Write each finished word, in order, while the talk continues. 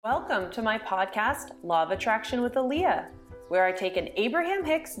Welcome to my podcast, Law of Attraction with Aaliyah, where I take an Abraham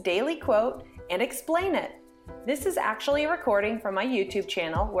Hicks daily quote and explain it. This is actually a recording from my YouTube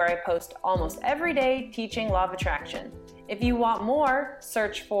channel where I post almost every day teaching Law of Attraction. If you want more,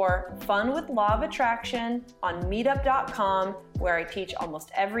 search for Fun with Law of Attraction on meetup.com, where I teach almost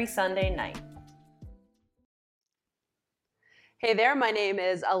every Sunday night. Hey there, my name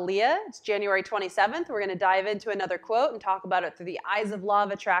is Aaliyah. It's January 27th. We're going to dive into another quote and talk about it through the eyes of Law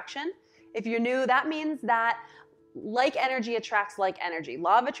of Attraction. If you're new, that means that like energy attracts like energy.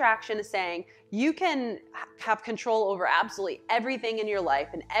 Law of Attraction is saying you can have control over absolutely everything in your life,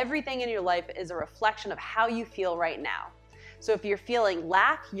 and everything in your life is a reflection of how you feel right now. So if you're feeling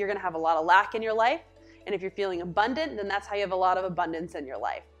lack, you're going to have a lot of lack in your life. And if you're feeling abundant, then that's how you have a lot of abundance in your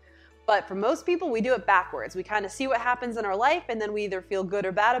life. But for most people, we do it backwards. We kind of see what happens in our life, and then we either feel good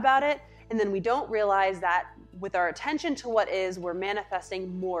or bad about it, and then we don't realize that with our attention to what is, we're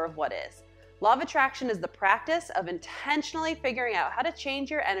manifesting more of what is. Law of Attraction is the practice of intentionally figuring out how to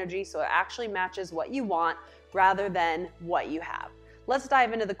change your energy so it actually matches what you want rather than what you have. Let's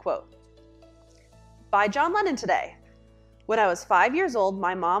dive into the quote. By John Lennon today. When I was 5 years old,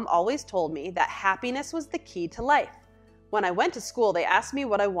 my mom always told me that happiness was the key to life. When I went to school, they asked me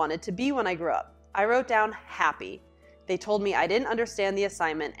what I wanted to be when I grew up. I wrote down happy. They told me I didn't understand the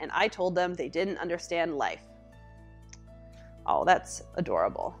assignment, and I told them they didn't understand life. Oh, that's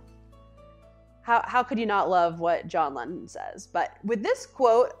adorable. How could you not love what John Lennon says? But with this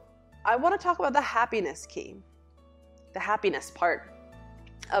quote, I want to talk about the happiness key, the happiness part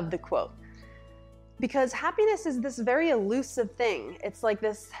of the quote. Because happiness is this very elusive thing. It's like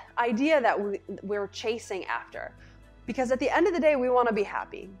this idea that we're chasing after. Because at the end of the day, we want to be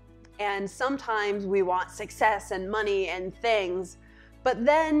happy. And sometimes we want success and money and things. But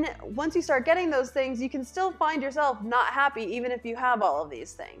then once you start getting those things, you can still find yourself not happy even if you have all of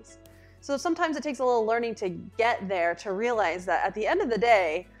these things. So sometimes it takes a little learning to get there, to realize that at the end of the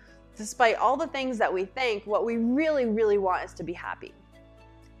day, despite all the things that we think, what we really, really want is to be happy.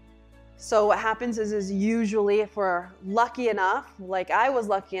 So what happens is usually if we're lucky enough, like I was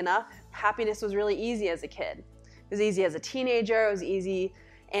lucky enough, happiness was really easy as a kid. It was easy as a teenager. It was easy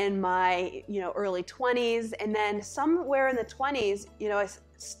in my, early 20s. And then somewhere in the 20s,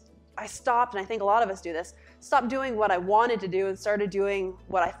 I stopped, and I think a lot of us do this, stopped doing what I wanted to do and started doing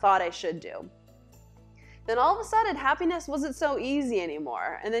what I thought I should do. Then all of a sudden, happiness wasn't so easy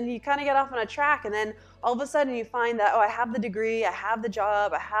anymore. And then you kind of get off on a track, and then all of a sudden you find that, I have the degree, I have the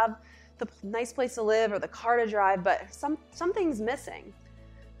job, I have the nice place to live or the car to drive, but something's missing.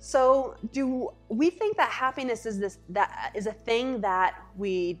 So do we think that happiness is a thing that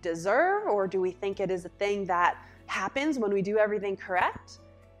we deserve, or do we think it is a thing that happens when we do everything correct?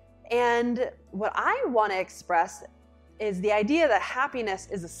 And what I want to express is the idea that happiness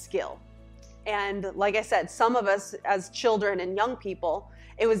is a skill. And like I said, some of us as children and young people,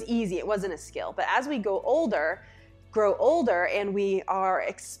 it was easy, it wasn't a skill. But as we grow older, and we are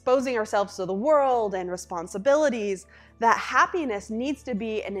exposing ourselves to the world and responsibilities, that happiness needs to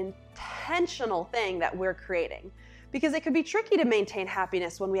be an intentional thing that we're creating. Because it could be tricky to maintain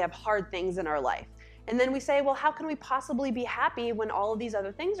happiness when we have hard things in our life. And then we say, well, how can we possibly be happy when all of these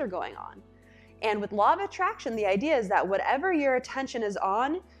other things are going on? And with Law of Attraction, the idea is that whatever your attention is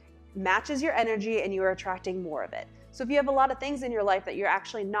on matches your energy, and you are attracting more of it. So if you have a lot of things in your life that you're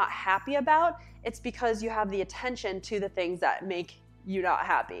actually not happy about, it's because you have the attention to the things that make you not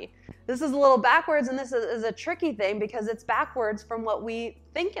happy. This is a little backwards, and this is a tricky thing because it's backwards from what we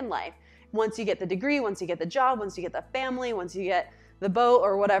think in life. Once you get the degree, once you get the job, once you get the family, once you get the boat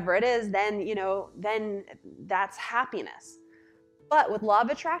or whatever it is, then that's happiness. But with Law of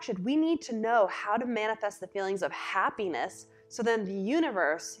Attraction, we need to know how to manifest the feelings of happiness so then the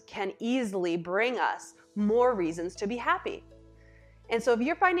universe can easily bring us more reasons to be happy. And so if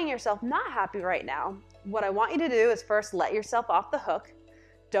you're finding yourself not happy right now, what I want you to do is first let yourself off the hook.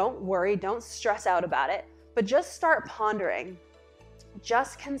 Don't worry, don't stress out about it, but just start pondering.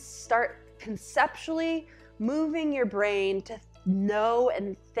 Just start conceptually moving your brain to know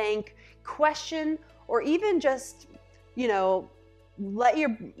and think, question, or even just, let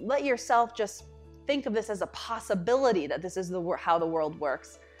yourself just think of this as a possibility that this is how the world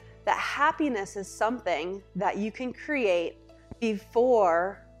works. That happiness is something that you can create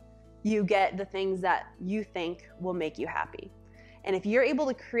before you get the things that you think will make you happy. And if you're able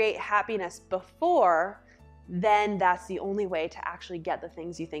to create happiness before, then that's the only way to actually get the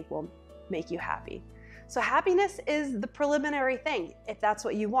things you think will make you happy. So happiness is the preliminary thing, if that's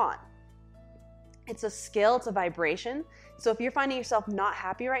what you want. It's a skill, it's a vibration. So if you're finding yourself not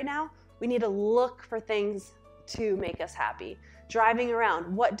happy right now, we need to look for things to make us happy, driving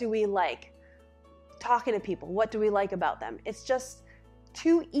around, what do we like? Talking to people, what do we like about them? It's just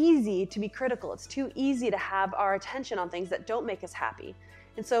too easy to be critical. It's too easy to have our attention on things that don't make us happy.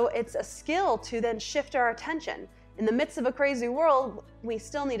 And so it's a skill to then shift our attention. In the midst of a crazy world, we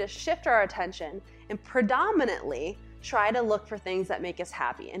still need to shift our attention and predominantly try to look for things that make us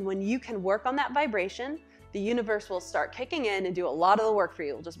happy. And when you can work on that vibration, the universe will start kicking in and do a lot of the work for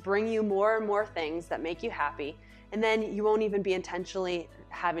you. It will just bring you more and more things that make you happy. And then you won't even be intentionally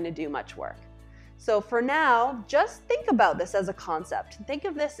having to do much work. So for now, just think about this as a concept. Think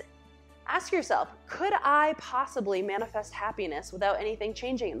of this, ask yourself, could I possibly manifest happiness without anything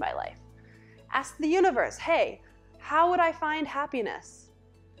changing in my life? Ask the universe, hey, how would I find happiness?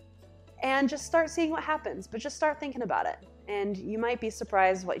 And just start seeing what happens, but just start thinking about it. And you might be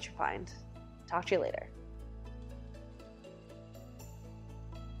surprised what you find. Talk to you later.